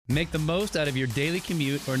Make the most out of your daily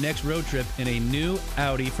commute or next road trip in a new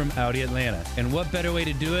Audi from Audi Atlanta. And what better way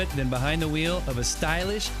to do it than behind the wheel of a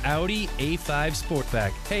stylish Audi A5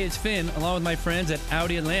 Sportback? Hey, it's Finn, along with my friends at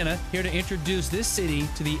Audi Atlanta, here to introduce this city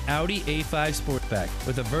to the Audi A5 Sportback.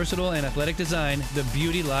 With a versatile and athletic design, the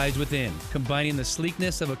beauty lies within, combining the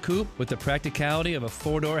sleekness of a coupe with the practicality of a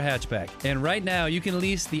four-door hatchback. And right now, you can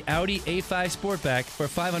lease the Audi A5 Sportback for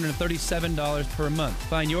 $537 per month.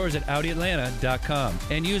 Find yours at AudiAtlanta.com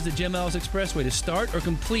and use the Jim Ellis Expressway to start or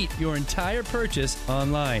complete your entire purchase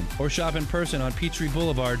online, or shop in person on Peachtree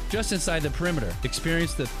Boulevard just inside the perimeter.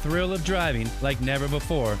 Experience the thrill of driving like never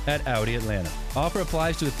before at Audi Atlanta. Offer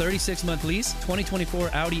applies to a 36-month lease, 2024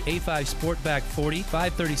 Audi A5 Sportback 40,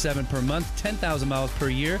 $537 per month, 10,000 miles per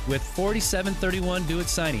year with $47.31 due at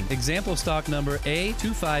signing. Example stock number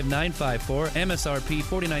A25954, MSRP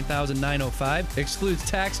 $49,905, excludes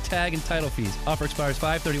tax, tag, and title fees. Offer expires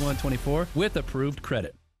 5/31/24 with approved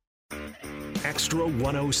credit. Extra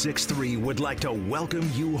 1063 would like to welcome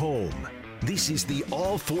you home. This is the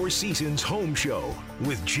All Four Seasons Home Show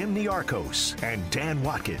with Jim Niarchos and Dan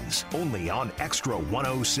Watkins, only on Extra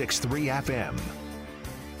 1063 FM.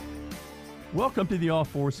 Welcome to the All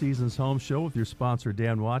Four Seasons Home Show with your sponsor,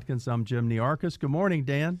 Dan Watkins. I'm Jim Niarchos. Good morning,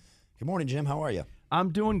 Dan. Good morning, Jim. How are you?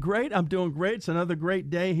 I'm doing great. It's another great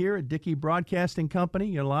day here at Dickey Broadcasting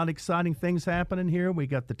Company. A lot of exciting things happening here. We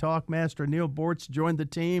got the Talkmaster, Neil Bortz, joined the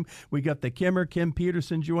team. We got the Kimmer, Kim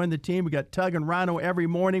Peterson, joined the team. We got Tug and Rhino every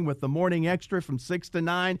morning with the Morning Extra from 6 to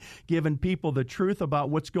 9, giving people the truth about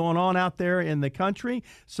what's going on out there in the country.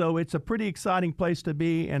 So it's a pretty exciting place to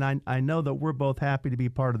be, and I know that we're both happy to be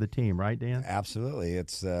part of the team, right, Dan? Absolutely.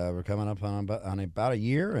 It's we're coming up on about a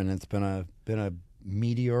year, and it's been a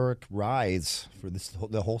meteoric rise for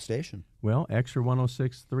the whole station. Well, Extra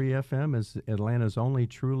 106.3 FM is Atlanta's only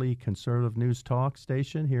truly conservative news talk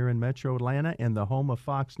station here in Metro Atlanta and the home of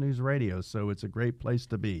Fox News Radio, so it's a great place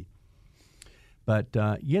to be. But,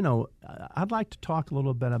 I'd like to talk a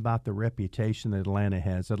little bit about the reputation that Atlanta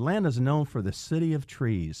has. Atlanta's known for the city of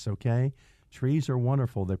trees, okay? Trees are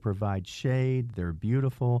wonderful. They provide shade, they're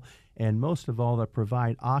beautiful, and most of all, they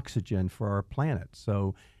provide oxygen for our planet.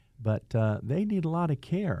 But they need a lot of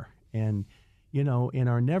care. And, in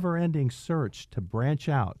our never-ending search to branch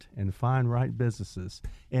out and find right businesses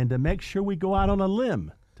and to make sure we go out on a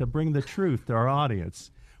limb to bring the truth to our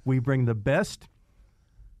audience, we bring the best.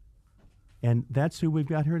 And that's who we've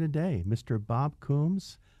got here today, Mr. Bob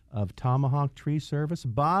Coombs of Tomahawk Tree Service.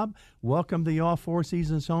 Bob, welcome to the All Four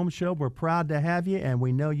Seasons Home Show. We're proud to have you, and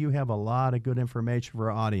we know you have a lot of good information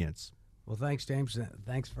for our audience. Well, thanks, James.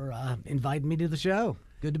 Thanks for inviting me to the show.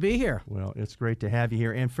 Good to be here. Well, it's great to have you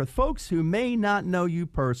here. And for folks who may not know you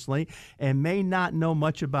personally and may not know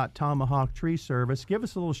much about Tomahawk Tree Service, give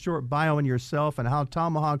us a little short bio on yourself and how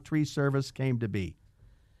Tomahawk Tree Service came to be.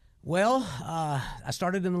 Well, I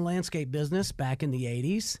started in the landscape business back in the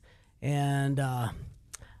 80s, and a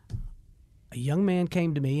young man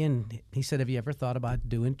came to me, and he said, have you ever thought about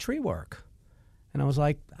doing tree work? And I was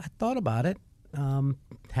like, I thought about it.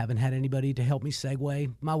 Haven't had anybody to help me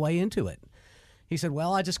segue my way into it. He said,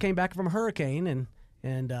 well, I just came back from a hurricane,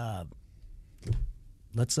 and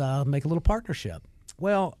let's make a little partnership.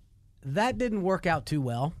 Well, that didn't work out too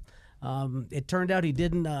well. It turned out he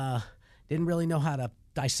didn't really know how to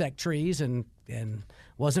dissect trees and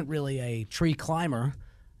wasn't really a tree climber.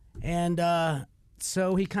 And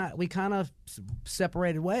so we kind of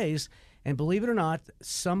separated ways. And believe it or not,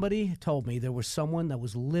 somebody told me there was someone that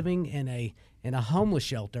was living in a homeless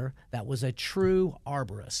shelter that was a true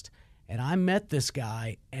arborist. And I met this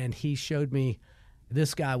guy, and he showed me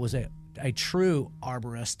this guy was a true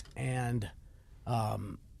arborist, and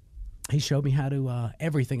he showed me how to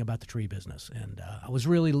everything about the tree business. And I was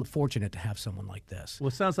really fortunate to have someone like this. Well,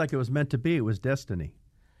 it sounds like it was meant to be. It was destiny.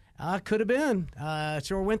 Could have been. It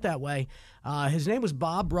sure went that way. His name was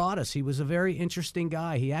Bob Broadus. He was a very interesting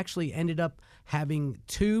guy. He actually ended up having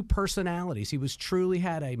two personalities. He truly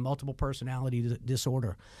had a multiple personality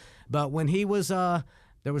disorder. But when he was,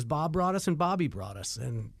 there was Bob Broadus and Bobby Broadus,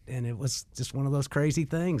 and it was just one of those crazy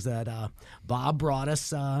things that Bob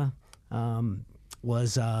Broadus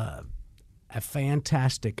was a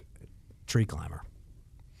fantastic tree climber.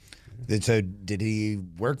 So did he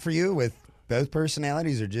work for you with both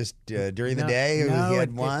personalities, or just during the day he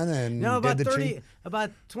had one and about did the 30, tree?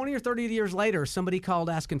 About 20 or 30 years later, somebody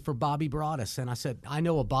called asking for Bobby Broadus, and I said, I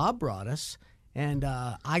know a Bob Broadus, and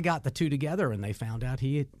I got the two together, and they found out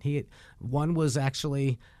he one was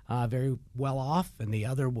actually very well off, and the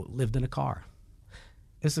other lived in a car.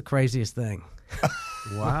 It's the craziest thing.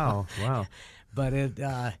 Wow.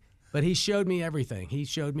 But he showed me everything. He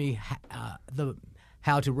showed me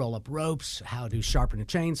how to roll up ropes, how to sharpen a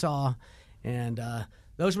chainsaw, and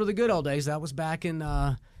those were the good old days. That was back in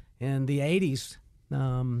the 80s.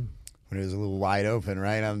 When it was a little wide open,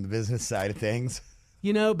 right, on the business side of things.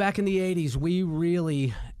 You know, back in the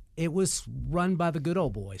 80s, it was run by the good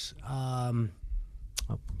old boys.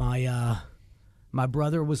 My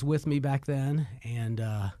brother was with me back then, and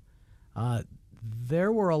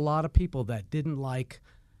there were a lot of people that didn't like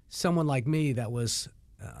someone like me that was,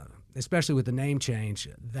 especially with the name change,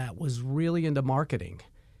 that was really into marketing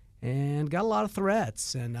and got a lot of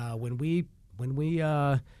threats. And when we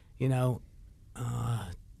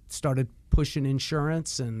started pushing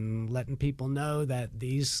insurance and letting people know that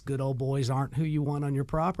these good old boys aren't who you want on your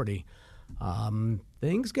property,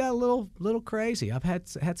 things got a little crazy. I've had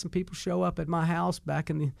some people show up at my house back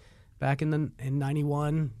in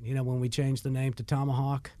 '91. You know, when we changed the name to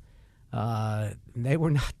Tomahawk. They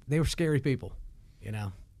were scary people. You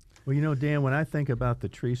know. Well, you know, Dan, when I think about the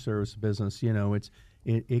tree service business, you know,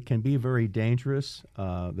 it can be very dangerous.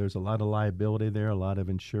 There's a lot of liability there, a lot of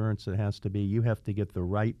insurance that has to be. You have to get the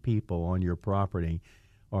right people on your property,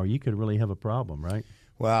 or you could really have a problem, right?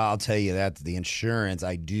 Well, I'll tell you that the insurance,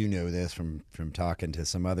 I do know this from talking to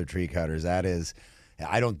some other tree cutters. That is,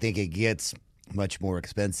 I don't think it gets much more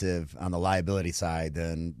expensive on the liability side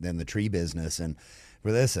than the tree business. And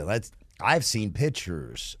listen, I've seen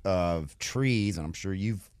pictures of trees, and I'm sure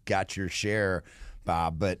you've got your share,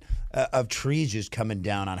 Bob, but of trees just coming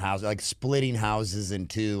down on houses, like splitting houses in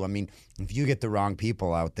two. I mean, if you get the wrong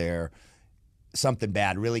people out there, something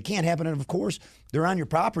bad really can happen. And of course, they're on your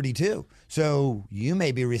property too. So you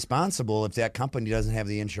may be responsible if that company doesn't have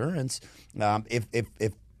the insurance, if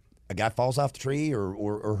a guy falls off the tree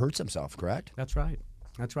or hurts himself, correct? That's right.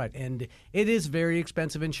 That's right. And it is very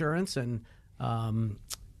expensive insurance. And,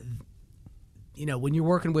 you know, when you're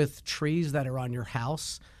working with trees that are on your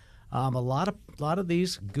house, a lot of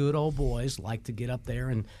these good old boys like to get up there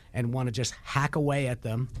and want to just hack away at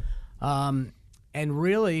them. And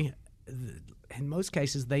really, in most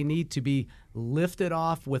cases, they need to be lifted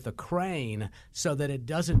off with a crane so that it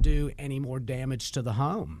doesn't do any more damage to the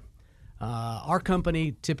home. Our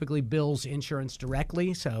company typically bills insurance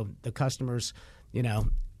directly, so the customers, you know,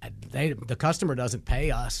 the customer doesn't pay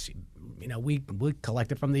us. You know, we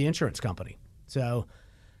collect it from the insurance company. So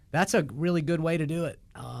that's a really good way to do it.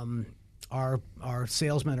 Our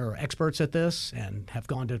salesmen are experts at this and have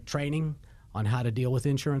gone to training on how to deal with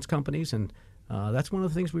insurance companies, and that's one of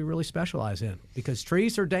the things we really specialize in, because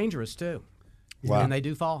trees are dangerous too, and they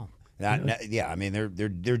do fall. Yeah, I mean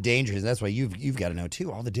they're dangerous. That's why you've got to know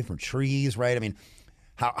too all the different trees, right? I mean,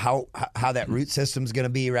 how that root system's going to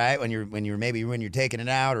be, right? When you're taking it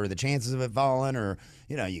out, or the chances of it falling, or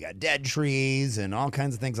you know, you got dead trees and all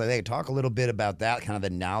kinds of things like that. Talk a little bit about that, kind of the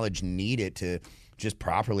knowledge needed to just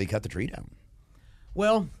properly cut the tree down.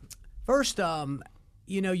 Well, first,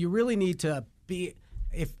 you know, you really need to be.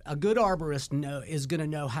 If a good arborist is going to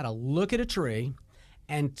know how to look at a tree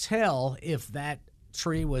and tell if that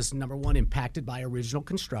tree was, number one, impacted by original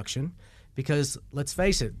construction, because let's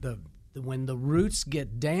face it, when the roots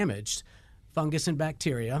get damaged, fungus and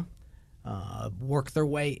bacteria work their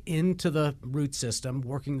way into the root system,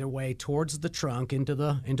 working their way towards the trunk, into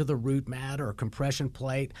the root mat or compression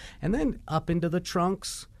plate, and then up into the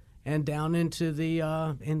trunks and down into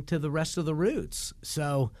the rest of the roots.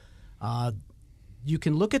 So you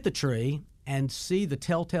can look at the tree and see the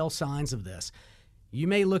telltale signs of this. You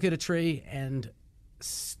may look at a tree and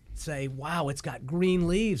say, wow, it's got green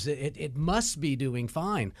leaves. It must be doing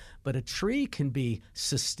fine. But a tree can be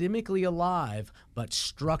systemically alive but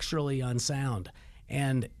structurally unsound.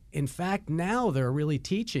 And in fact, now they're really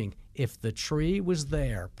teaching if the tree was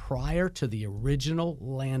there prior to the original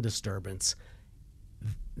land disturbance,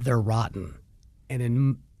 they're rotten. And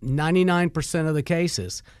in 99% of the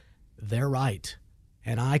cases, they're right.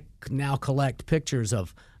 And I now collect pictures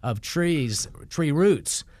of tree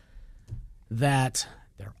roots that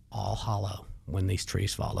they're all hollow when these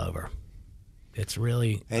trees fall over. It's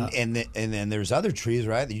really and then there's other trees,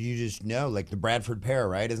 right, that you just know, like the Bradford pear,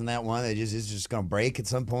 right? Isn't that one that is just going to break at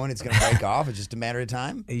some point? It's going to break off. It's just a matter of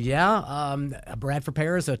time. Yeah, a Bradford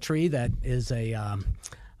pear is a tree that is a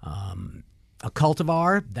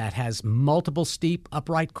cultivar that has multiple steep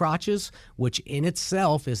upright crotches, which in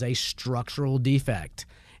itself is a structural defect,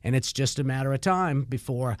 and it's just a matter of time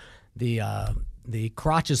before the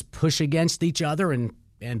crotches push against each other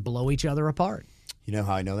and blow each other apart. You know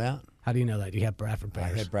how I know that? How do you know that? You have Bradford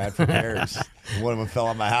pears. I had Bradford pears. One of them fell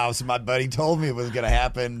on my house, and my buddy told me it was going to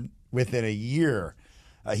happen within a year.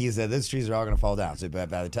 He said, these trees are all going to fall down. So by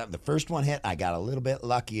the time the first one hit, I got a little bit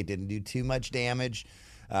lucky. It didn't do too much damage.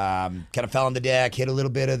 Kind of fell on the deck, hit a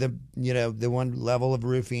little bit of the one level of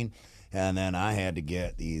roofing. And then I had to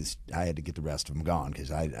get the rest of them gone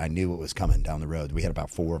because I knew what was coming down the road. We had about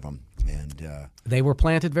 4 of them. And they were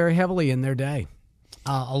planted very heavily in their day,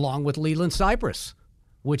 along with Leland cypress,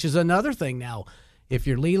 which is another thing now. If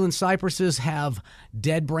your Leland cypresses have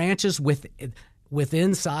dead branches with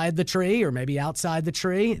inside the tree or maybe outside the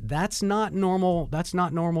tree, that's not normal. That's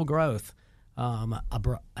not normal growth.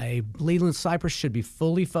 A Leland cypress should be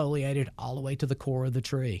fully foliated all the way to the core of the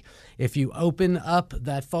tree. If you open up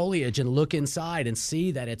that foliage and look inside and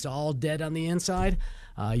see that it's all dead on the inside,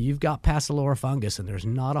 you've got Passiflora fungus, and there's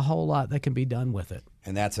not a whole lot that can be done with it.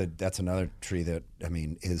 And that's another tree that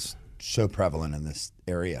is so prevalent in this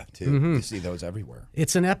area too. Mm-hmm. You see those everywhere.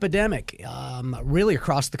 It's an epidemic, really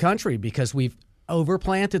across the country, because we've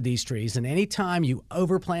overplanted these trees, and anytime you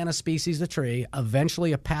overplant a species of tree,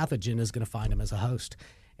 eventually a pathogen is going to find them as a host.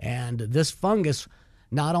 And this fungus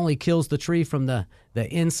not only kills the tree from the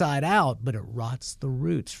inside out, but it rots the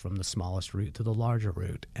roots from the smallest root to the larger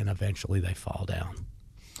root, and eventually they fall down.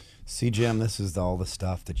 See, Jim, this is all the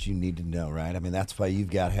stuff that you need to know, right? I mean, that's why you've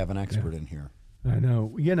got to have an expert in here. I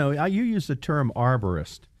know. You use the term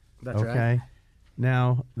arborist. That's okay? right.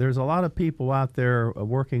 Now, there's a lot of people out there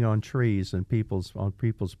working on trees and on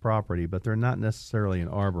people's property, but they're not necessarily an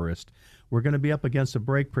arborist. We're going to be up against a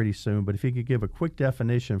break pretty soon, but if you could give a quick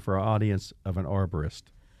definition for our audience of an arborist.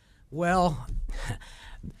 Well,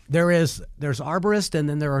 there's arborist, and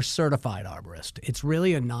then there are certified arborists. It's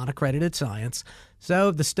really a non-accredited science.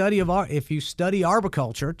 So if you study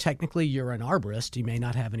arboriculture, technically you're an arborist. You may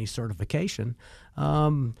not have any certification,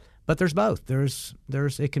 but there's both.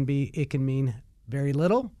 It can mean very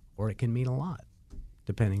little, or it can mean a lot,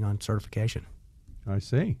 depending on certification. I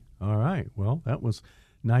see. All right. Well, that was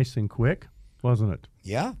nice and quick, wasn't it?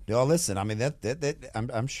 Yeah. Well, listen. I mean, that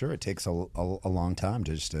I'm sure it takes a long time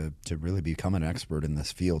to really become an expert in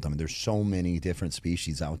this field. I mean, there's so many different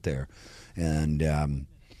species out there, and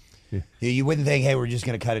you wouldn't think, hey, we're just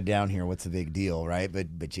going to cut it down here. What's the big deal, right?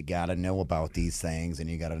 But you got to know about these things, and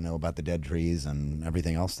you got to know about the dead trees and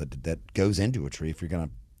everything else that goes into a tree if you're going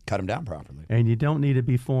to cut them down properly. And you don't need to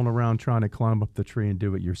be fooling around trying to climb up the tree and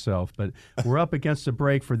do it yourself. But we're up against a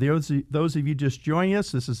break. For those of you just joining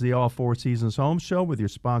us, this is the All Four Seasons Home Show with your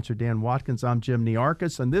sponsor, Dan Watkins. I'm Jim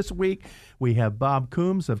Niarchos. And this week, we have Bob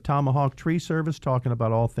Coombs of Tomahawk Tree Service talking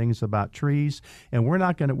about all things about trees. And we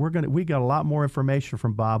got a lot more information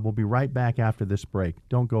from Bob. We'll be right back after this break.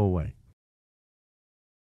 Don't go away.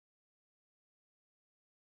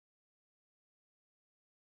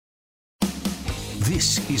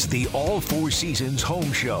 This is the All Four Seasons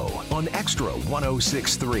Home Show on Extra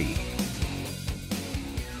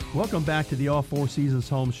 106.3. Welcome back to the All Four Seasons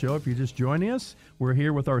Home Show. If you're just joining us, we're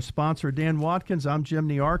here with our sponsor, Dan Watkins. I'm Jim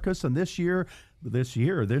Niarchos, and this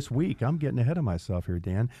week, I'm getting ahead of myself here,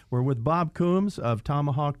 Dan. We're with Bob Coombs of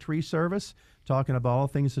Tomahawk Tree Service, talking about all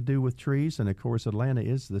things to do with trees. And, of course, Atlanta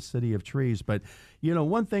is the city of trees. But,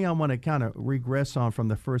 one thing I want to kind of regress on from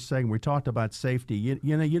the first segment, we talked about safety.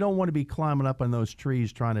 You don't want to be climbing up on those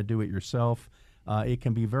trees trying to do it yourself. It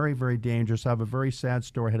can be very, very dangerous. I have a very sad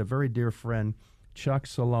story. I had a very dear friend, Chuck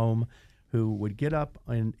Salome, who would get up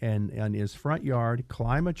in his front yard,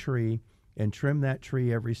 climb a tree, and trim that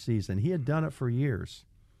tree every season. He had done it for years.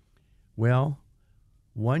 Well,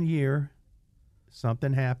 one year,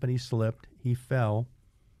 something happened. He slipped. He fell.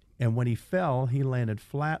 And when he fell, he landed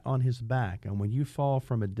flat on his back. And when you fall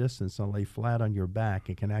from a distance and lay flat on your back,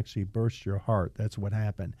 it can actually burst your heart. That's what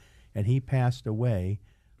happened. And he passed away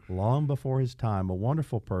long before his time. A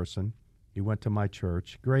wonderful person. He went to my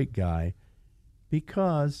church. Great guy.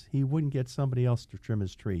 Because he wouldn't get somebody else to trim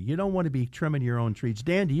his tree. You don't want to be trimming your own trees.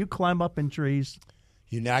 Dan, do you climb up in trees?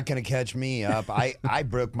 You're not going to catch me up. I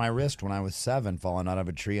broke my wrist when I was 7 falling out of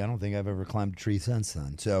a tree. I don't think I've ever climbed a tree since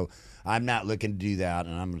then. So I'm not looking to do that.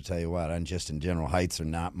 And I'm going to tell you what, just in general, heights are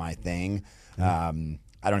not my thing. I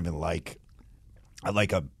don't even I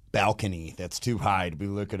like a balcony that's too high to be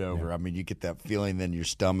looking over. Yeah. I mean, you get that feeling in your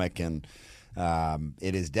stomach, and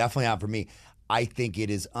it is definitely not for me. I think it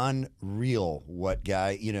is unreal what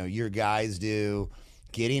your guys do,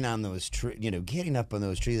 getting on those getting up on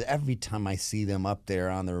those trees. Every time I see them up there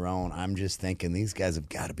on their own, I'm just thinking these guys have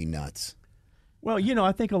got to be nuts. Well,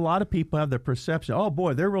 I think a lot of people have the perception, oh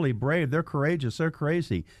boy, they're really brave, they're courageous, they're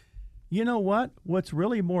crazy. You know what? What's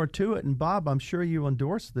really more to it, and Bob, I'm sure you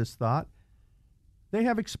endorse this thought, they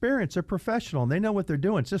have experience, they're professional, and they know what they're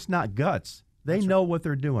doing. It's just not guts. They know what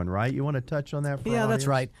they're doing, right? You want to touch on that for Yeah, that's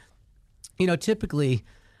right. Typically,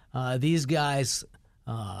 these guys,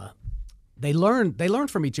 they learn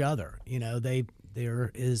from each other.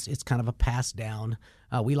 It's kind of a pass down.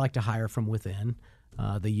 We like to hire from within.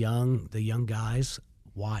 the young guys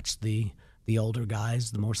watch the older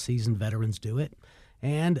guys, the more seasoned veterans do it,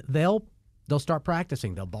 and they'll start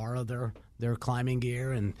practicing. They'll borrow their climbing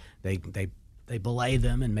gear, and they belay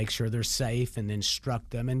them and make sure they're safe and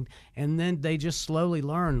instruct them, and then they just slowly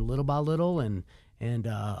learn little by little, and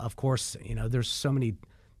of course, there's so many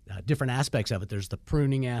different aspects of it. There's the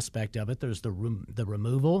pruning aspect of it. There's the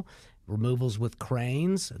removals with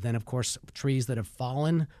cranes. Then, of course, trees that have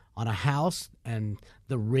fallen on a house and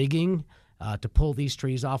the rigging to pull these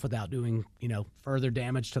trees off without doing further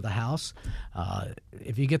damage to the house.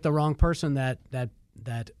 If you get the wrong person that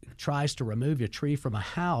tries to remove your tree from a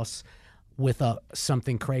house with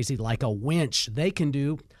something crazy like a winch, they can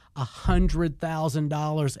do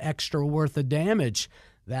 $100,000 extra worth of damage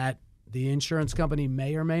that the insurance company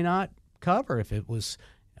may or may not cover if it was,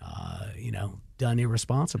 done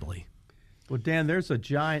irresponsibly. Well, Dan, there's a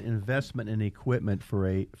giant investment in equipment for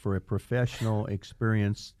a professional,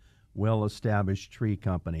 experienced, well-established tree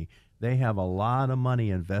company. They have a lot of money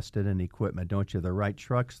invested in equipment, don't you? The right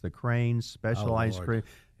trucks, the cranes, specialized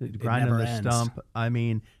grinding the stump. I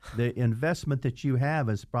mean, the investment that you have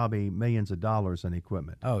is probably millions of dollars in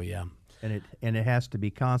equipment. Oh, yeah. And it has to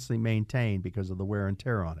be constantly maintained because of the wear and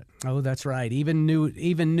tear on it. Oh, that's right. Even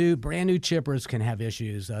brand new chippers can have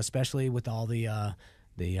issues, especially with all the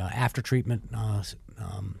after treatment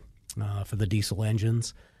for the diesel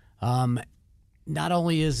engines. Not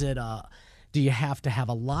only is it do you have to have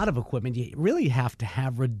a lot of equipment, you really have to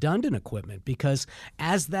have redundant equipment, because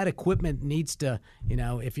as that equipment needs to,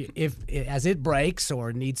 as it breaks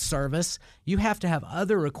or needs service, you have to have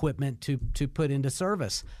other equipment to put into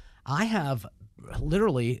service. I have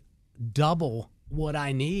literally double what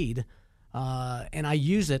I need, and I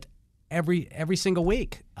use it every single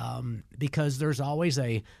week because there's always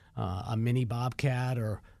a mini Bobcat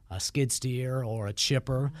or a skid steer or a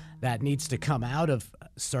chipper that needs to come out of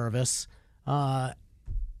service,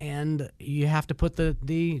 and you have to put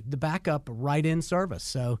the backup right in service.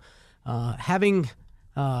 So having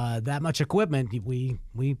that much equipment, we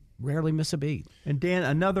rarely miss a beat. And Dan,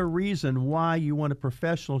 another reason why you want a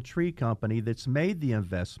professional tree company that's made the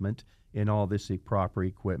investment in all this proper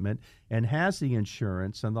equipment and has the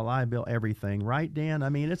insurance and the liability, everything, right, Dan? I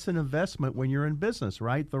mean, it's an investment when you're in business,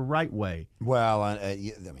 right? The right way. Well,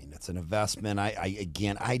 it's an investment.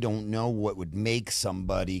 I don't know what would make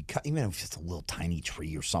somebody cut, even if it's just a little tiny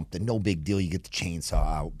tree or something. No big deal. You get the chainsaw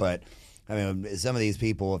out, but I mean, some of these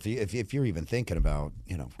people, if you're even thinking about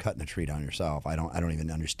cutting a tree down yourself, I don't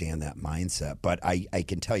even understand that mindset. But I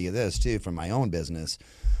can tell you this too from my own business,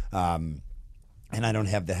 and I don't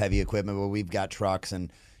have the heavy equipment, but we've got trucks,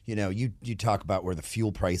 and you talk about where the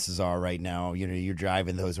fuel prices are right now. You're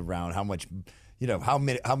driving those around. How much, how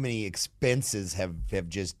many expenses have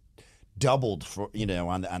just doubled for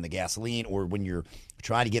on the gasoline, or when you're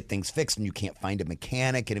trying to get things fixed and you can't find a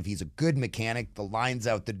mechanic, and if he's a good mechanic, the line's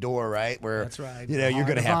out the door, right? Where that's right. You're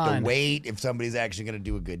going to have to wait if somebody's actually going to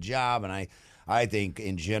do a good job. And I think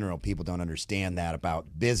in general people don't understand that about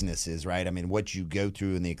businesses, right? I mean, what you go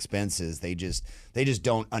through and the expenses, they just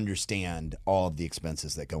don't understand all of the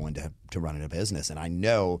expenses that go into running a business. And I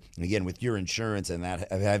know, again, with your insurance and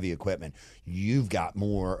that heavy equipment, you've got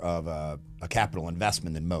more of a capital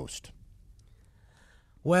investment than most.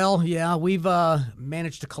 Well, yeah, we've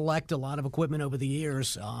managed to collect a lot of equipment over the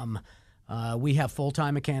years. We have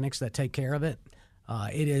full-time mechanics that take care of it.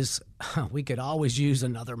 We could always use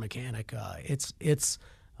another mechanic. It's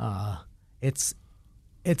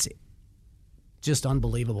just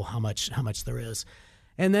unbelievable how much there is.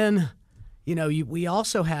 And then, we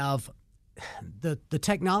also have the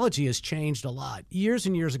technology has changed a lot. Years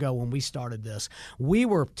and years ago when we started this, we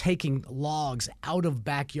were taking logs out of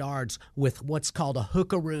backyards with what's called a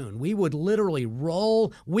hookaroon. We would literally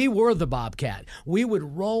we were the Bobcat. We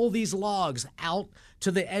would roll these logs out to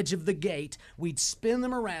the edge of the gate. We'd spin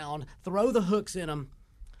them around, throw the hooks in them,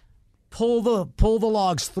 pull the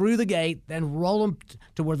logs through the gate, then roll them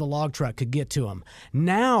to where the log truck could get to them.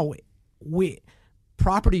 Now,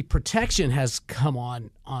 property protection has come on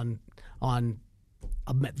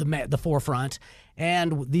the forefront,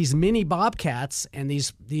 and these mini Bobcats and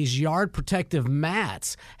these yard protective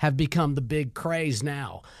mats have become the big craze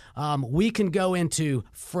now. We can go into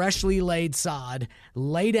freshly laid sod,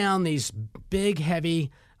 lay down these big,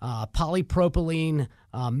 heavy polypropylene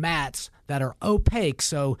mats that are opaque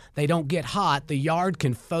so they don't get hot. The yard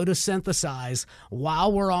can photosynthesize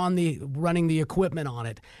while we're running the equipment on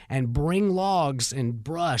it, and bring logs and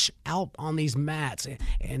brush out on these mats.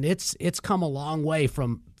 And it's come a long way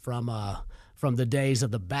from the days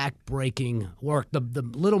of the back-breaking work. The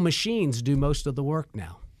little machines do most of the work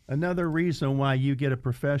now. Another reason why you get a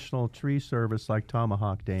professional tree service like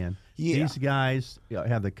Tomahawk, Dan. Yeah. These guys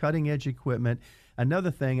have the cutting edge equipment.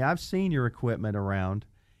 Another thing, I've seen your equipment around,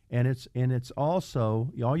 and it's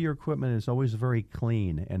also, all your equipment is always very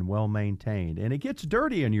clean and well maintained. And it gets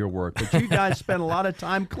dirty in your work, but you guys spend a lot of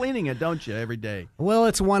time cleaning it, don't you, every day? Well,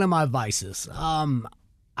 it's one of my vices.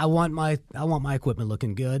 I want my equipment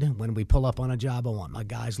looking good. When we pull up on a job, I want my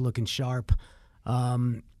guys looking sharp.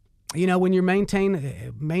 When you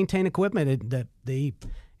maintain equipment,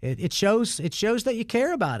 it shows that you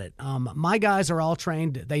care about it. My guys are all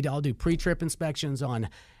trained. They all do pre-trip inspections on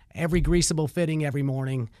every greasable fitting every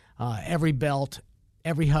morning, every belt,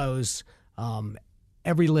 every hose,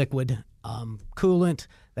 every liquid, coolant.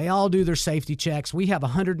 They all do their safety checks. We have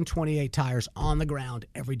 128 tires on the ground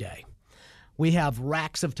every day. We have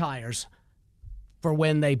racks of tires for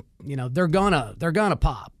when they're gonna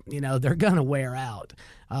pop, they're gonna wear out.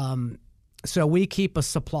 So we keep a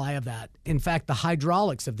supply of that. In fact, the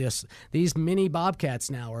hydraulics of these mini Bobcats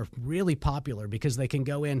now are really popular because they can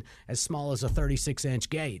go in as small as a 36-inch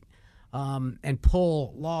gate and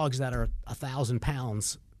pull logs that are 1,000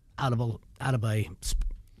 pounds out of a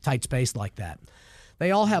tight space like that.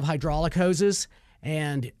 They all have hydraulic hoses,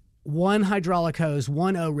 and one hydraulic hose,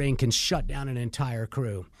 one O-ring can shut down an entire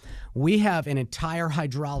crew. We have an entire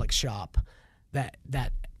hydraulic shop that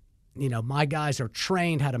my guys are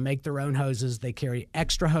trained how to make their own hoses. They carry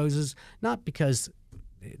extra hoses, not because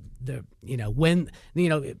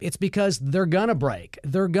it's because they're gonna break.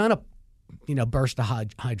 They're gonna burst a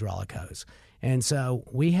hydraulic hose. And so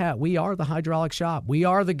we are the hydraulic shop. We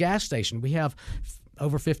are the gas station. We have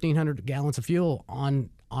over 1,500 gallons of fuel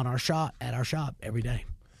at our shop every day.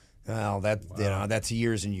 Well, that's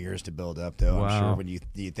years and years to build up, though. Wow. I'm sure when you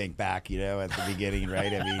think back, at the beginning,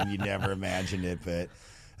 right? I mean, you never imagined it, but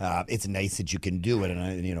it's nice that you can do it,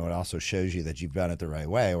 and it also shows you that you've done it the right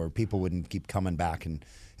way, or people wouldn't keep coming back and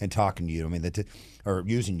talking to you. I mean, or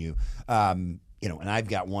using you. And I've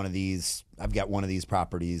got one of these. I've got one of these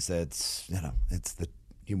properties that's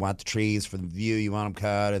you want the trees for the view, you want them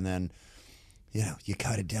cut, and then you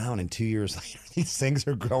cut it down, and 2 years later, these things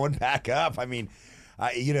are growing back up. I mean.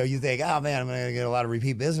 You think, oh man, I'm going to get a lot of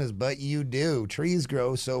repeat business, but you do. Trees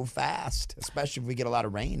grow so fast, especially if we get a lot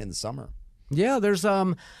of rain in the summer. Yeah, there's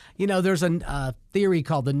a theory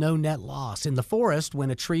called the no net loss. In the forest, when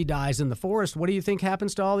a tree dies in the forest, what do you think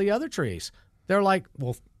happens to all the other trees? They're like,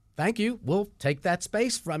 well, thank you. We'll take that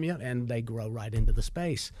space from you, and they grow right into the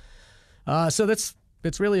space. So it's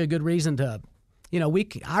really a good reason to,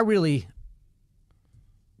 I really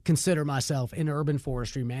consider myself an urban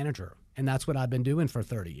forestry manager. And that's what I've been doing for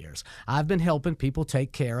 30 years. I've been helping people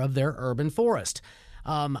take care of their urban forest.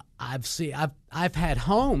 I've had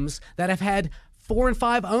homes that have had 4 and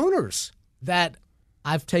 5 owners that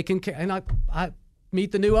I've taken care. And I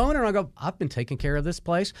meet the new owner and I go, I've been taking care of this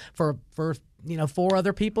place for 4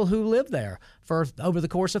 other people who live there for over the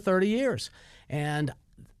course of 30 years. And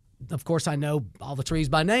of course, I know all the trees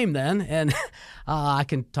by name then, and I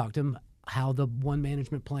can talk to them. How the one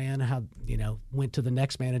management plan, went to the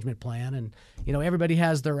next management plan, and everybody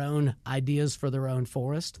has their own ideas for their own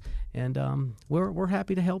forest, and we're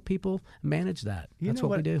happy to help people manage that. That's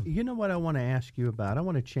what we do. You know what I want to ask you about? I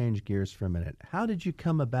want to change gears for a minute. How did you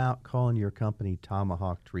come about calling your company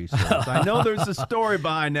Tomahawk Tree Service? I know there's a story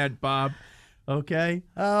behind that, Bob. Okay.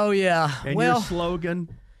 Oh yeah. And your slogan.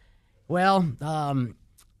 Well,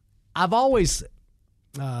 I've always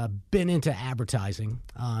been into advertising.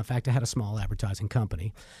 In fact, I had a small advertising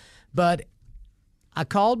company. But I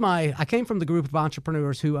came from the group of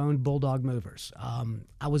entrepreneurs who owned Bulldog Movers.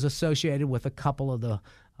 I was associated with a couple of the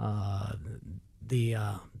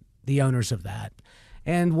owners of that.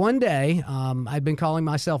 And one day, I'd been calling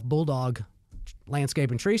myself Bulldog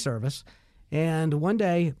Landscape and Tree Service. And one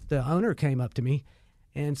day, the owner came up to me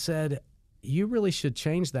and said, "You really should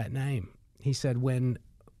change that name." He said,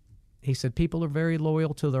 people are very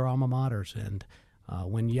loyal to their alma maters. And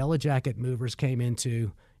when Yellow Jacket Movers came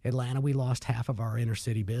into Atlanta, we lost half of our inner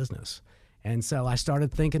city business. And so I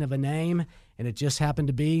started thinking of a name, and it just happened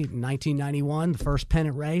to be 1991, the first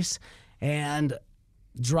pennant race, and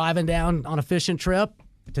driving down on a fishing trip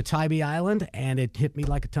to Tybee Island, and it hit me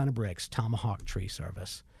like a ton of bricks, Tomahawk Tree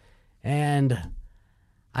Service. And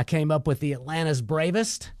I came up with the Atlanta's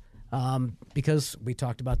Bravest, because we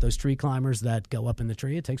talked about those tree climbers that go up in the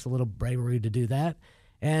tree. It takes a little bravery to do that.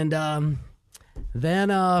 And then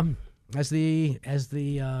as the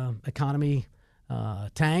economy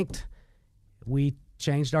tanked, we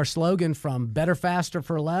changed our slogan from better, faster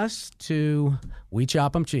for less to we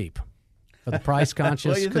chop 'em cheap. for the price-conscious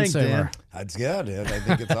What do you think, consumer. Dan? That's good. I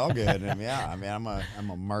think it's all good. And I'm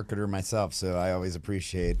a marketer myself, so I always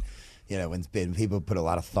appreciate, when people put a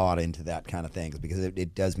lot of thought into that kind of things, because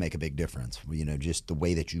it does make a big difference. Just the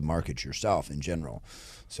way that you market yourself in general.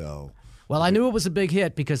 So, well, I knew it was a big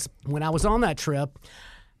hit because when I was on that trip,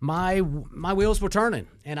 my wheels were turning,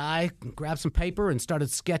 and I grabbed some paper and started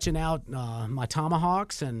sketching out my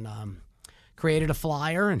tomahawks and created a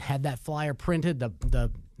flyer and had that flyer printed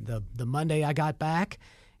the Monday I got back,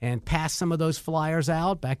 and passed some of those flyers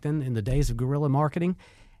out back then in the days of guerrilla marketing.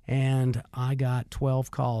 And I got 12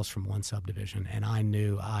 calls from one subdivision, and I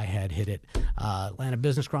knew I had hit it. Atlanta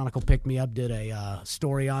Business Chronicle picked me up, did a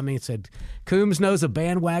story on me. It said, Coombs knows a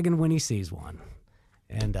bandwagon when he sees one.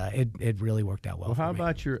 And it really worked out well. Well, for how me.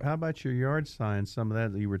 about your yard sign? Some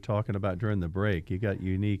of that you were talking about during the break. You got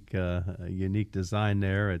unique design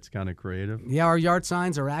there. It's kind of creative. Yeah, our yard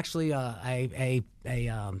signs are actually a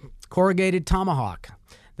corrugated tomahawk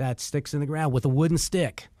that sticks in the ground with a wooden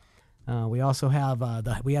stick. We also have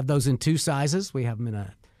we have those in two sizes. We have them in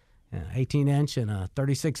a 18-inch and a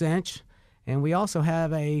 36-inch, and we also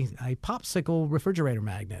have a popsicle refrigerator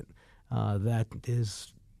magnet that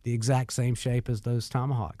is the exact same shape as those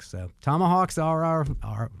tomahawks. So tomahawks are our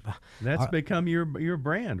That's become your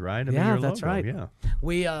brand, right? I mean, yeah, your that's logo, right. Yeah.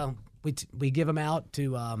 We give them out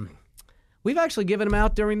to. We've actually given them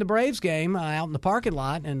out during the Braves game out in the parking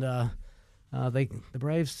lot, and the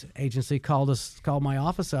Braves agency called my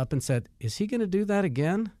office up and said, "Is he going to do that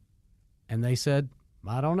again?" And they said,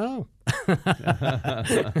 "I don't know."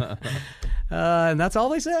 And that's all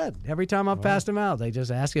they said. Every time I've passed them out, they just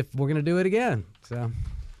ask if we're going to do it again. So.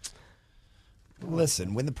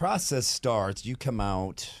 listen, when the process starts, you come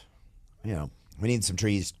out, we need some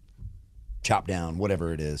trees chopped down,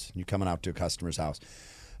 whatever it is. You're coming out to a customer's house.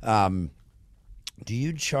 Do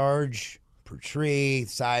you charge per tree,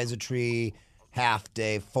 size of tree, half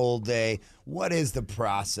day, full day? What is the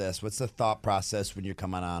process? What's the thought process when you're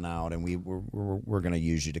coming on out and we're going to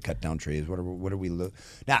use you to cut down trees? What are we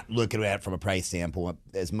not looking at from a price standpoint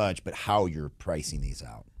as much, but how you're pricing these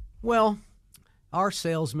out? Well, our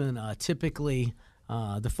salesmen typically,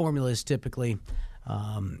 the formula is typically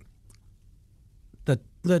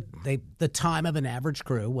the time of an average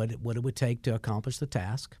crew, what it would take to accomplish the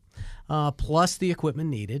task, plus the equipment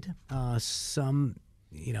needed. Some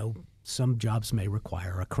jobs may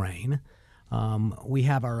require a crane. We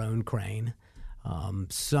have our own crane.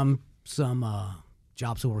 Some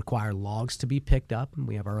jobs will require logs to be picked up, and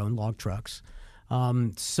we have our own log trucks.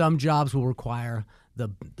 Some jobs will require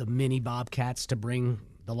the mini bobcats to bring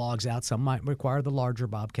the logs out. Some might require the larger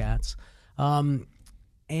bobcats.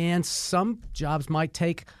 And some jobs might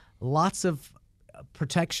take lots of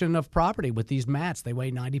protection of property with these mats. They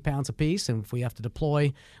weigh 90 pounds apiece, and if we have to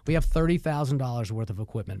deploy, we have $30,000 worth of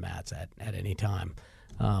equipment mats at any time.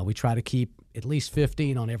 We try to keep at least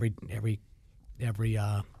 15 on every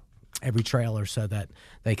trailer so that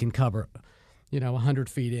they can cover 100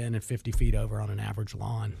 feet in and 50 feet over on an average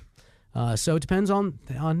lawn. So it depends on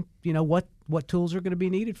what tools are going to be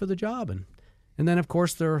needed for the job, and then of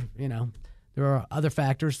course there are other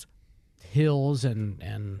factors, hills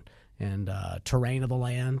and terrain of the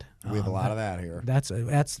land. We have a lot of that here. That's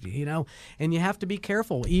and you have to be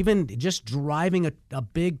careful. Even just driving a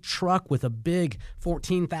big truck with a big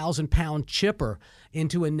 14,000-pound chipper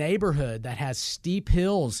into a neighborhood that has steep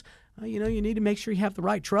hills. You need to make sure you have the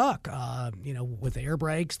right truck, with air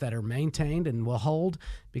brakes that are maintained and will hold,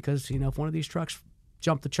 because, if one of these trucks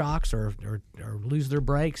jump the chocks or lose their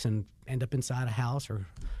brakes and end up inside a house or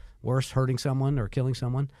worse, hurting someone or killing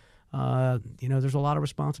someone, there's a lot of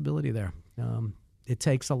responsibility there. It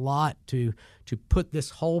takes a lot to put this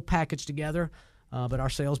whole package together, but our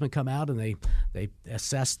salesmen come out and they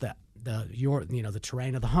assess the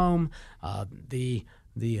terrain of the home,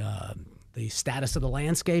 the status of the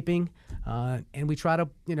landscaping, and we try to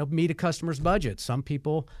meet a customer's budget. Some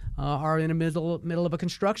people are in the middle of a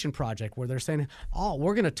construction project where they're saying, "Oh,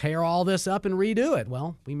 we're going to tear all this up and redo it."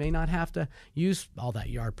 Well, we may not have to use all that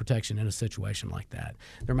yard protection in a situation like that.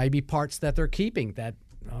 There may be parts that they're keeping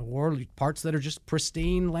or parts that are just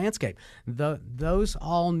pristine landscape. Those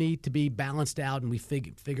all need to be balanced out, and we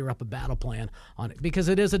figure up a battle plan on it, because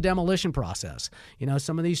it is a demolition process.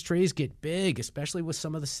 Some of these trees get big, especially with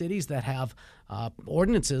some of the cities that have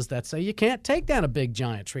ordinances that say you can't take down a big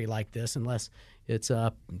giant tree like this unless it's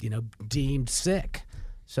deemed sick.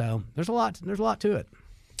 So there's a lot to it.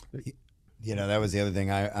 That was the other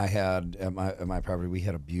thing I had at my property. We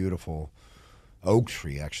had a beautiful oak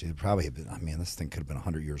tree, actually. It probably had been, this thing could have been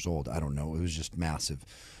 100 years old. I don't know. It was just massive.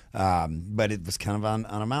 But it was kind of on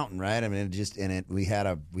a mountain, right? I mean, we had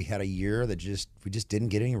a year that we just didn't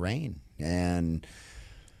get any rain, and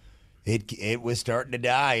it was starting to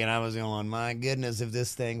die, and I was going, my goodness, if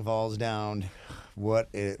this thing falls down, what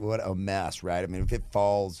a mess, right? I mean, if it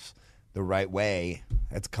falls the right way,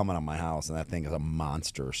 that's coming on my house, and that thing is a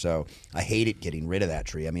monster. So I hate it getting rid of that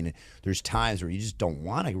tree. I mean, there's times where you just don't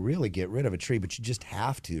want to really get rid of a tree, but you just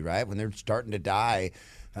have to, right? When they're starting to die,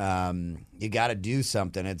 you got to do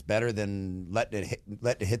something. It's better than let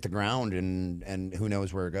it hit the ground and who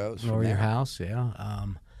knows where it goes. Or your house, yeah.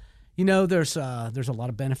 There's a lot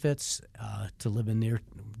of benefits to living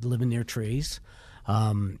near trees.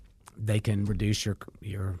 They can reduce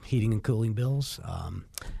your heating and cooling bills.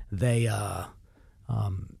 They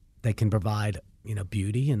can provide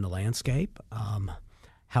beauty in the landscape.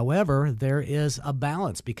 However, there is a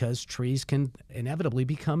balance because trees can inevitably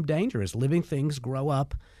become dangerous. Living things grow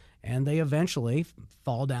up, and they eventually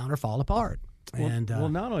fall down or fall apart. Well,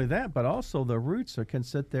 not only that, but also the roots can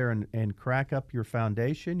sit there and crack up your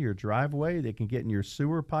foundation, your driveway. They can get in your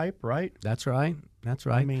sewer pipe, right? That's right.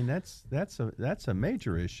 I mean, that's a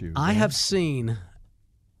major issue. I have seen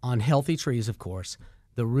on healthy trees, of course,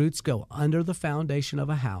 the roots go under the foundation of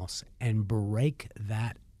a house and break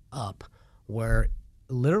that up where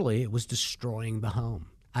literally it was destroying the home.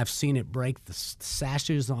 I've seen it break the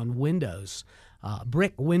sashes on windows,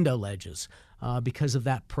 brick window ledges because of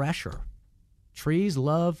that pressure. Trees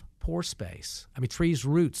love pore space. I mean, trees'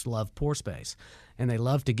 roots love pore space. And they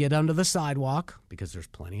love to get under the sidewalk because there's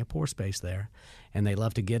plenty of pore space there. And they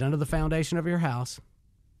love to get under the foundation of your house.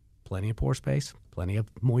 Plenty of pore space, plenty of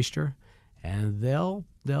moisture. And they'll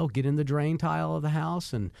get in the drain tile of the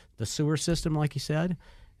house and the sewer system, like you said,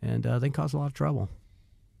 and they can cause a lot of trouble.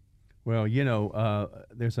 Well,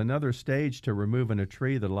 there's another stage to removing a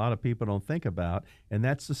tree that a lot of people don't think about, and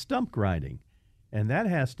that's the stump grinding. And that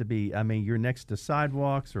has to be, I mean, you're next to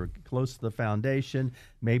sidewalks or close to the foundation.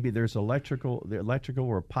 Maybe there's electrical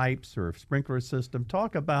or pipes or a sprinkler system.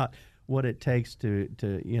 Talk about what it takes to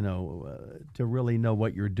really know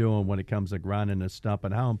what you're doing when it comes to grinding a stump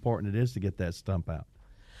and how important it is to get that stump out.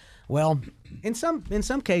 Well, in some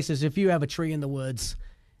cases, if you have a tree in the woods,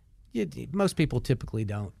 most people typically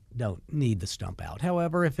don't need the stump out.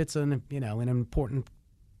 However, if it's an important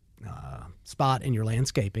spot in your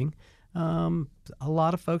landscaping, a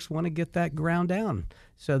lot of folks want to get that ground down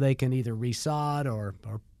so they can either resod or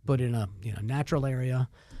put in a natural area.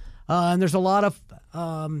 And there's a lot of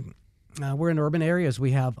we're in urban areas.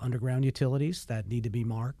 We have underground utilities that need to be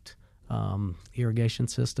marked, irrigation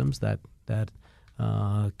systems that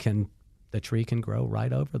the tree can grow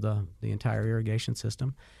right over the entire irrigation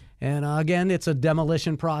system. And again, it's a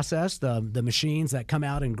demolition process. The machines that come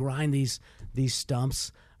out and grind these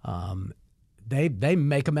stumps, they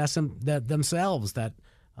make a mess themselves that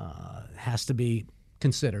has to be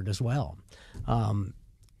considered as well.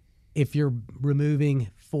 If you're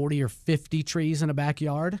removing 40 or 50 trees in a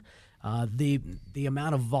backyard, the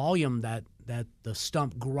amount of volume that the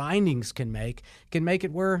stump grindings can make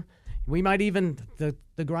it where we might even the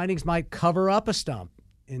grindings might cover up a stump.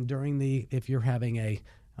 And if you're having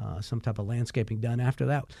some type of landscaping done after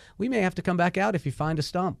that, we may have to come back out if you find a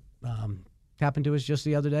stump. Happened to us just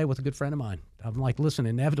the other day with a good friend of mine. I'm like, listen,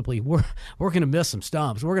 inevitably we're going to miss some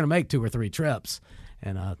stumps. We're going to make 2 or 3 trips,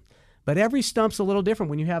 but every stump's a little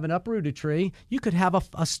different. When you have an uprooted tree, you could have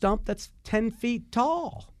a stump that's 10 feet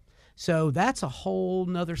tall. So that's a whole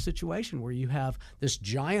nother situation where you have this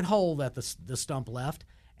giant hole that the stump left,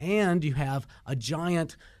 and you have a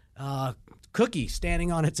giant cookie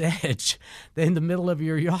standing on its edge in the middle of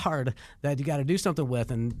your yard that you got to do something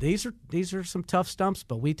with. And these are some tough stumps,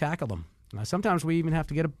 but we tackle them. Sometimes we even have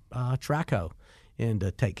to get a track hoe in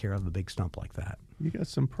to take care of a big stump like that. You got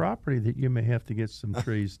some property that you may have to get some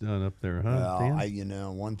trees done up there, huh?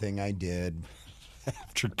 Well, one thing I did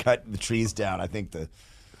after cutting the trees down, I think the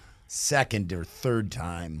second or third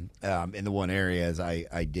time in the one area is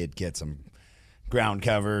I did get some ground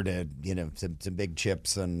covered and some big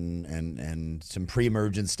chips and some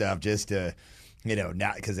pre-emergent stuff just to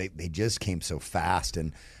not because they just came so fast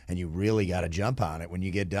and you really got to jump on it when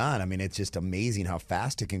you get done. I mean, it's just amazing how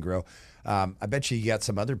fast it can grow. I bet you got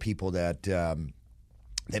some other people that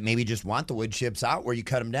maybe just want the wood chips out where you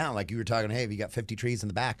cut them down. Like you were talking, hey, if you got 50 trees in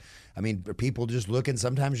the back. I mean, are people just looking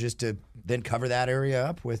sometimes just to then cover that area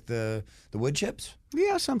up with the wood chips?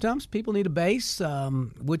 Yeah, sometimes people need a base.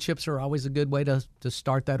 Wood chips are always a good way to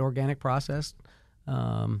start that organic process.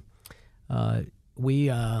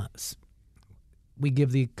 We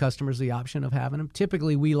give the customers the option of having them.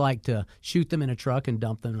 Typically, we like to shoot them in a truck and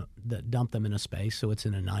dump them in a space so it's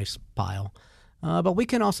in a nice pile. But we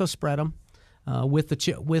can also spread them. with the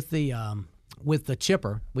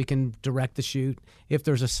chipper, we can direct the chute if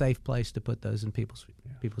there's a safe place to put those in people's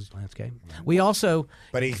landscape. We also,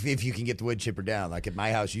 but if you can get the wood chipper down, like at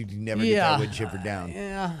my house, you can never get that wood chipper down.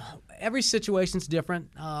 Yeah, every situation's different.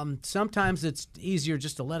 Sometimes it's easier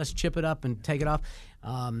just to let us chip it up and take it off,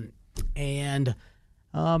 and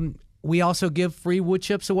we also give free wood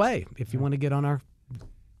chips away if you want to get on our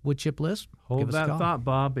wood chip list. Hold give us a that call. thought,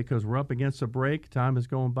 Bob, because we're up against a break. Time is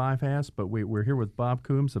going by fast, but we're here with Bob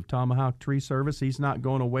Coombs of Tomahawk Tree Service. He's not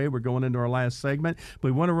going away. We're going into our last segment. But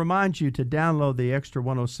we want to remind you to download the Extra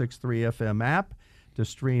 106.3 FM app to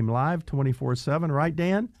stream live 24/7. Right,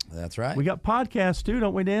 Dan? That's right. We got podcasts too,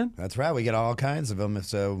 don't we, Dan? That's right. We get all kinds of them.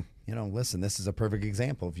 So, listen, this is a perfect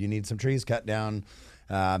example. If you need some trees cut down,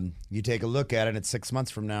 you take a look at it. It's 6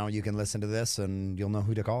 months from now. You can listen to this, and you'll know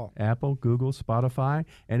who to call. Apple, Google, Spotify.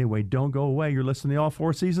 Anyway, don't go away. You're listening to the All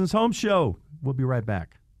Four Seasons Home Show. We'll be right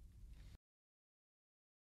back.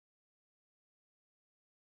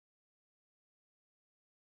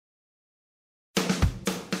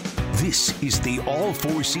 This is the All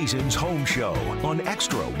Four Seasons Home Show on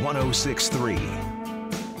Extra 106.3.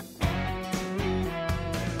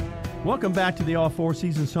 Welcome back to the All Four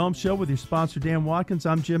Seasons Home Show with your sponsor, Dan Watkins.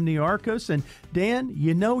 I'm Jim Niarchos. And Dan,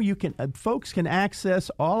 you can folks can access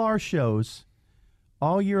all our shows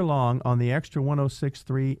all year long on the Extra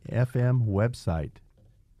 106.3 FM website.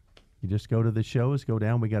 You just go to the shows, go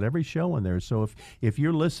down. We got every show in there. So if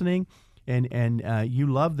you're listening and you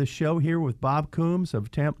love the show here with Bob Coombs of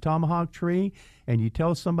Tomahawk Tree, and you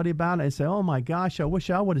tell somebody about it and say, oh my gosh, I wish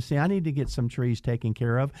I would have seen, I need to get some trees taken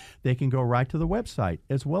care of, they can go right to the website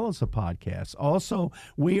as well as the podcast. Also,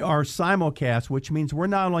 we are simulcast, which means we're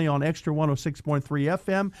not only on Extra 106.3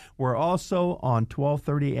 FM, we're also on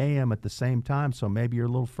 12:30 a.m. at the same time. So maybe you're a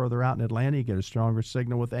little further out in Atlanta, you get a stronger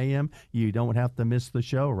signal with AM. You don't have to miss the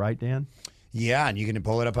show, right, Dan? Yeah, and you can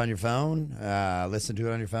pull it up on your phone, listen to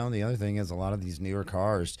it on your phone. The other thing is a lot of these newer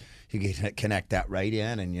cars, you can connect that right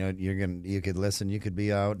in, and you could listen. You could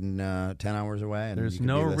be out in 10 hours away. And there's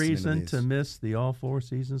no reason to miss the All Four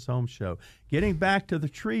Seasons Home Show. Getting back to the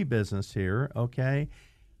tree business here, okay,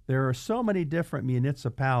 there are so many different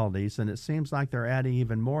municipalities, and it seems like they're adding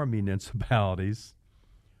even more municipalities.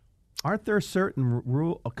 Aren't there certain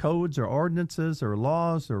codes or ordinances or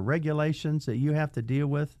laws or regulations that you have to deal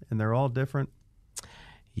with, and they're all different?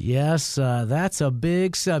 Yes, that's a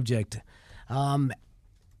big subject.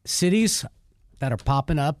 Cities that are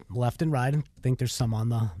popping up left and right, I think there's some on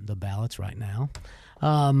the ballots right now,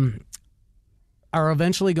 are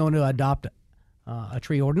eventually going to adopt a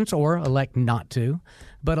tree ordinance or elect not to,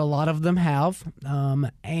 but a lot of them have,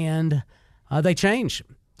 and they change.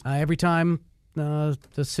 Every time the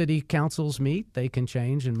city councils meet, they can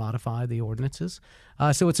change and modify the ordinances.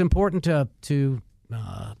 So it's important to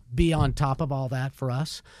be on top of all that for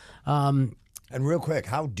us. And real quick,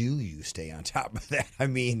 how do you stay on top of that? I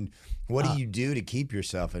mean, what do you do to keep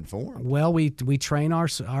yourself informed? Well, we train our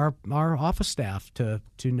office staff to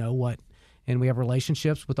know what, and we have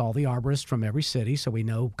relationships with all the arborists from every city, so we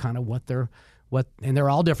know kind of and they're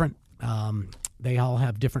all different. They all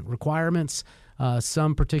have different requirements.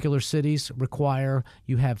 Some particular cities require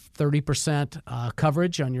you have 30%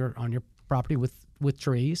 coverage on your property with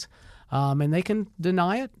trees, and they can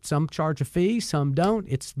deny it. Some charge a fee, some don't.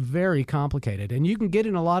 It's very complicated, and you can get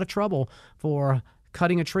in a lot of trouble for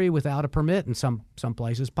cutting a tree without a permit in some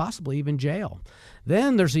places, possibly even jail.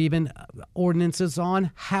 Then there's even ordinances on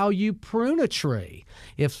how you prune a tree.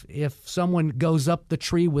 If someone goes up the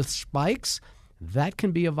tree with spikes, that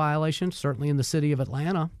can be a violation, certainly in the city of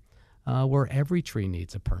Atlanta, where every tree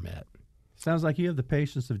needs a permit. Sounds like you have the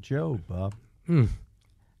patience of Job, Bob.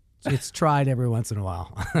 It's tried every once in a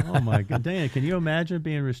while. Oh, my God. Dan, can you imagine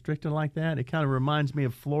being restricted like that? It kind of reminds me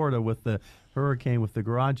of Florida with the hurricane with the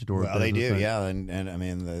garage door. Well, they do, yeah. And I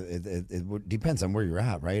mean, it depends on where you're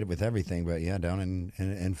at, right, with everything. But, yeah, down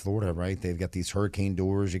in Florida, right, they've got these hurricane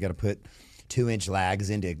doors. You got to put 2-inch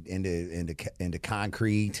lags into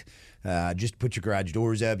concrete. Just put your garage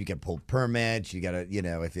doors up. You got to pull permits. You got to,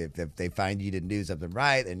 if they find you didn't do something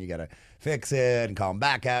right, then you got to fix it and call them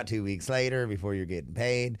back out 2 weeks later before you're getting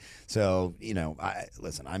paid. So,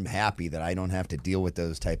 listen, I'm happy that I don't have to deal with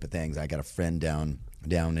those type of things. I got a friend down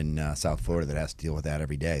in South Florida that has to deal with that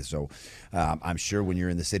every day. So I'm sure when you're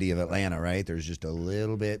in the city of Atlanta, right, there's just a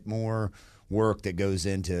little bit more work that goes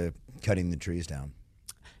into cutting the trees down.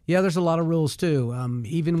 Yeah, there's a lot of rules too.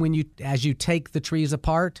 Even as you take the trees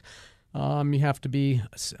apart, you have to be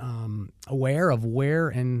aware of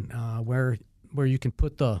where you can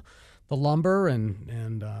put the lumber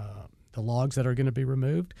and the logs that are going to be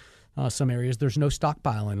removed. Some areas there's no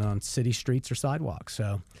stockpiling on city streets or sidewalks,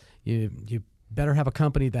 so you better have a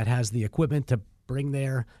company that has the equipment to bring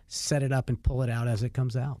there, set it up, and pull it out as it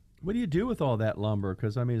comes out. What do you do with all that lumber?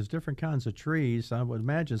 Because, I mean, there's different kinds of trees. I would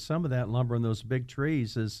imagine some of that lumber in those big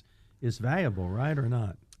trees is valuable, right, or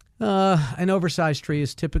not? An oversized tree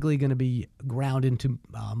is typically going to be ground into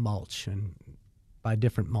mulch, and by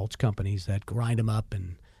different mulch companies that grind them up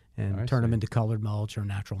and turn them into colored mulch or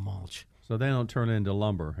natural mulch. So they don't turn into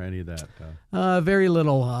lumber, any of that? Very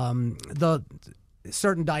little. The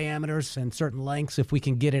certain diameters and certain lengths, if we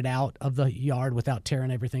can get it out of the yard without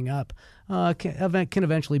tearing everything up, can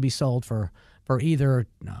eventually be sold for either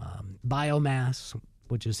biomass,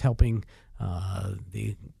 which is helping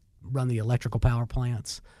run the electrical power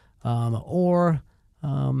plants, or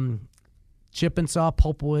chip and saw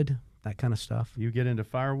pulpwood, that kind of stuff. You get into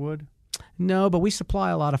firewood? No, but we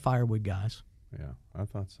supply a lot of firewood guys. Yeah, I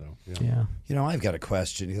thought so. Yeah. You know, I've got a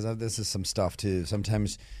question because this is some stuff too.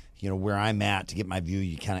 Sometimes, you know, where I'm at, to get my view,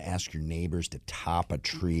 you kind of ask your neighbors to top a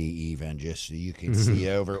tree even just so you can see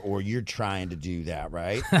over, or you're trying to do that,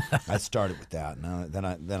 right? I started with that. And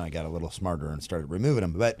then I got a little smarter and started removing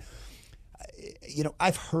them. But, you know,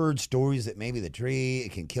 I've heard stories that maybe the tree,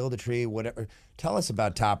 it can kill the tree, whatever. Tell us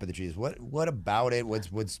about top of the trees. What about it?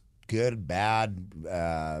 What's good,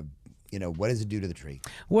 bad? You know, what does it do to the tree?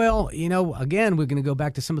 Well, you know, again, we're going to go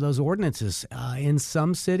back to some of those ordinances. In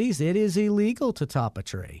some cities, it is illegal to top a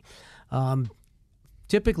tree.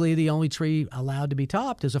 Typically, the only tree allowed to be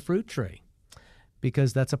topped is a fruit tree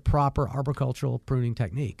because that's a proper arboricultural pruning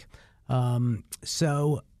technique.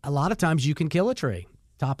 So a lot of times you can kill a tree.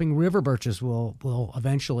 Topping river birches will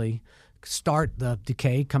eventually start the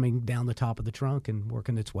decay coming down the top of the trunk and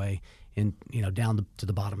working its way in, you know, down to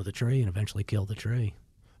the bottom of the tree and eventually kill the tree.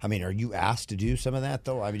 I mean, are you asked to do some of that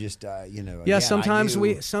though? I mean, just you know. Yeah,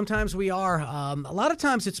 again, sometimes we are. A lot of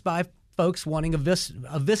times it's by folks wanting a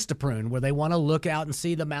vista prune, where they want to look out and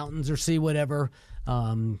see the mountains or see whatever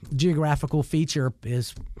geographical feature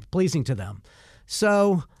is pleasing to them.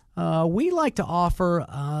 So we like to offer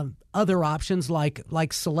other options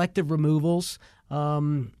like selective removals.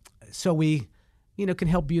 So we, you know, can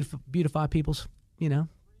help beautify people's, you know,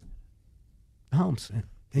 homes.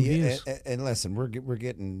 And listen, we're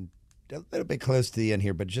getting a little bit close to the end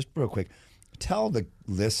here, but just real quick, tell the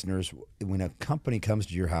listeners, when a company comes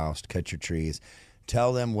to your house to cut your trees,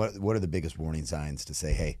 tell them what are the biggest warning signs to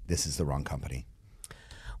say, hey, this is the wrong company.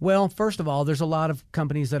 Well, first of all, there's a lot of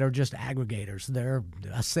companies that are just aggregators. They're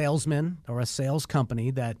a salesman or a sales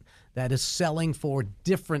company that is selling for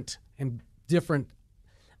different.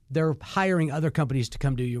 They're hiring other companies to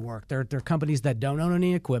come do your work. They're companies that don't own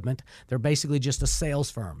any equipment. They're basically just a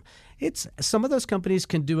sales firm. Some of those companies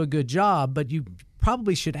can do a good job, but you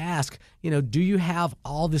probably should ask, you know, do you have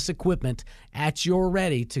all this equipment at your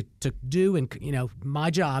ready to do and, you know, my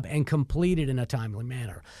job and complete it in a timely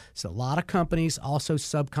manner? So a lot of companies also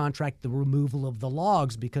subcontract the removal of the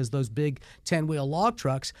logs because those big 10-wheel log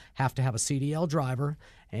trucks have to have a CDL driver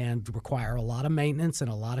and require a lot of maintenance and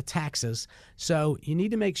a lot of taxes. So you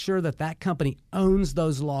need to make sure that company owns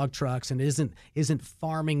those log trucks and isn't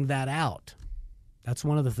farming that out. That's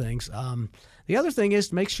one of the things. The other thing is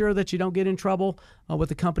to make sure that you don't get in trouble with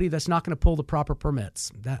a company that's not going to pull the proper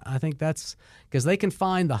permits. I think that's because they can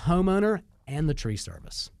find the homeowner and the tree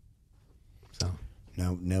service. So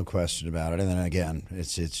No question about it. And then again,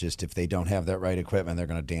 it's just if they don't have that right equipment, they're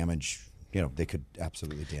going to damage. You know, they could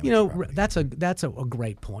absolutely damage. You know, property. that's a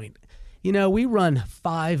great point. You know, we run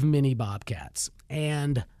 5 mini Bobcats,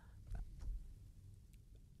 and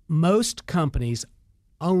most companies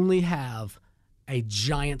only have a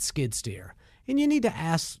giant skid steer. And you need to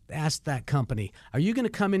ask that company, are you going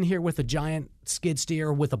to come in here with a giant skid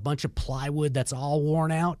steer with a bunch of plywood that's all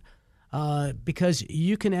worn out? Because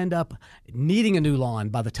you can end up needing a new lawn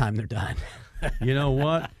by the time they're done. You know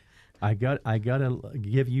what? I got to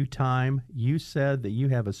give you time. You said that you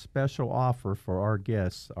have a special offer for our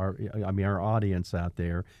guests, our audience out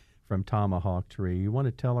there from Tomahawk Tree. You want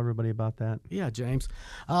to tell everybody about that? Yeah, James.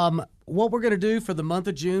 What we're going to do for the month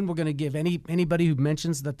of June, we're going to give anybody who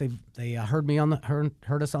mentions that they heard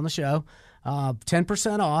us on the show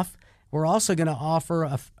 10% off. We're also going to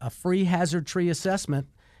offer a free hazard tree assessment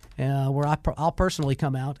where I'll personally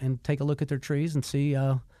come out and take a look at their trees and see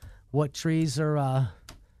what trees are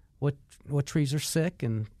what trees are sick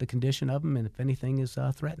and the condition of them, and if anything is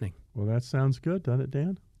threatening. Well, that sounds good, doesn't it,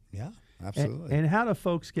 Dan? Yeah, absolutely. And how do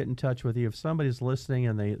folks get in touch with you? If somebody's listening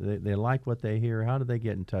and they like what they hear, how do they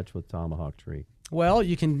get in touch with Tomahawk Tree? Well,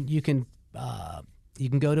 you can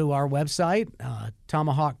go to our website,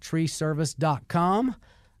 tomahawktreeservice.com,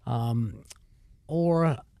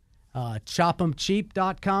 or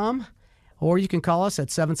chopemcheap.com, or you can call us at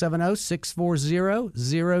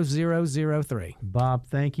 770-640-0003. Bob,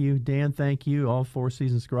 thank you. Dan, thank you. All Four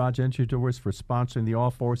Seasons Garage Entry Doors for sponsoring the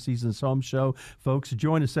All Four Seasons Home Show. Folks,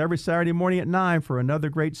 join us every Saturday morning at 9 for another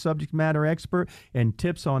great subject matter expert and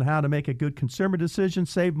tips on how to make a good consumer decision,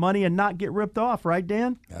 save money, and not get ripped off. Right,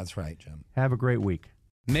 Dan? That's right, Jim. Have a great week.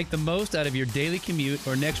 Make the most out of your daily commute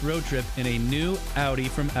or next road trip in a new Audi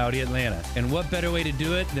from Audi Atlanta. And what better way to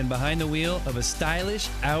do it than behind the wheel of a stylish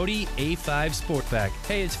Audi A5 Sportback?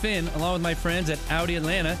 Hey, it's Finn, along with my friends at Audi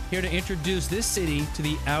Atlanta, here to introduce this city to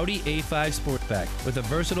the Audi A5 Sportback. With a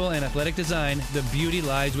versatile and athletic design, the beauty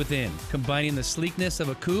lies within, combining the sleekness of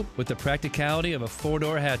a coupe with the practicality of a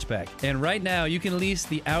four-door hatchback. And right now, you can lease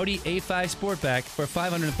the Audi A5 Sportback for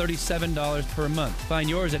 $537 per month. Find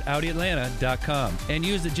yours at AudiAtlanta.com and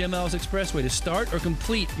use the Jim Ellis Expressway to start or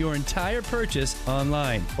complete your entire purchase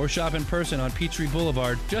online, or shop in person on Peachtree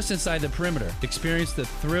Boulevard just inside the perimeter. Experience the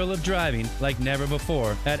thrill of driving like never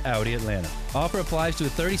before at Audi Atlanta. Offer applies to a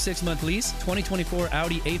 36-month lease, 2024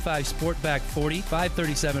 Audi A5 Sportback 40,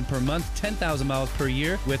 $537 per month, 10,000 miles per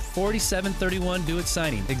year with 4731 due at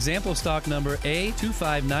signing. Example stock number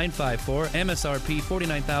A25954, MSRP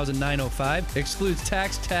 $49,905, excludes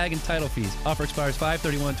tax, tag, and title fees. Offer expires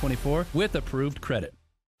 5/31/24 with approved credit.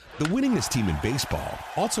 The winningest team in baseball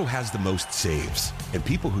also has the most saves, and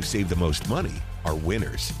people who save the most money are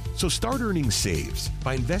winners. So start earning saves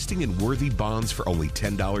by investing in Worthy bonds for only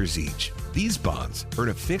 $10 each. These bonds earn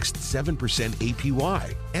a fixed 7%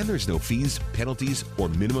 APY, and there's no fees, penalties, or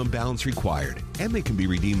minimum balance required, and they can be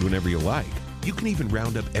redeemed whenever you like. You can even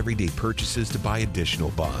round up everyday purchases to buy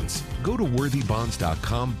additional bonds. Go to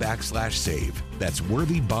worthybonds.com/save. That's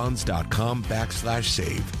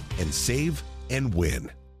worthybonds.com/save and save and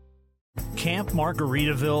win. Camp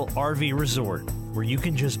Margaritaville RV Resort, where you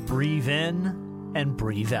can just breathe in and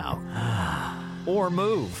breathe out. Or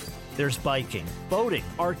move. There's biking, boating,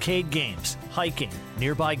 arcade games, hiking,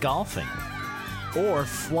 nearby golfing. Or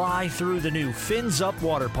fly through the new Fins Up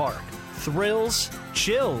Water Park. Thrills,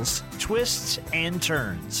 chills, twists, and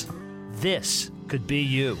turns. This could be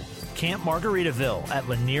you. Camp Margaritaville at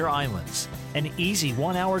Lanier Islands, an easy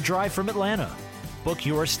 1-hour drive from Atlanta. Book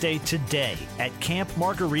your stay today at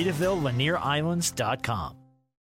campmargaritavillelanierIslands.com.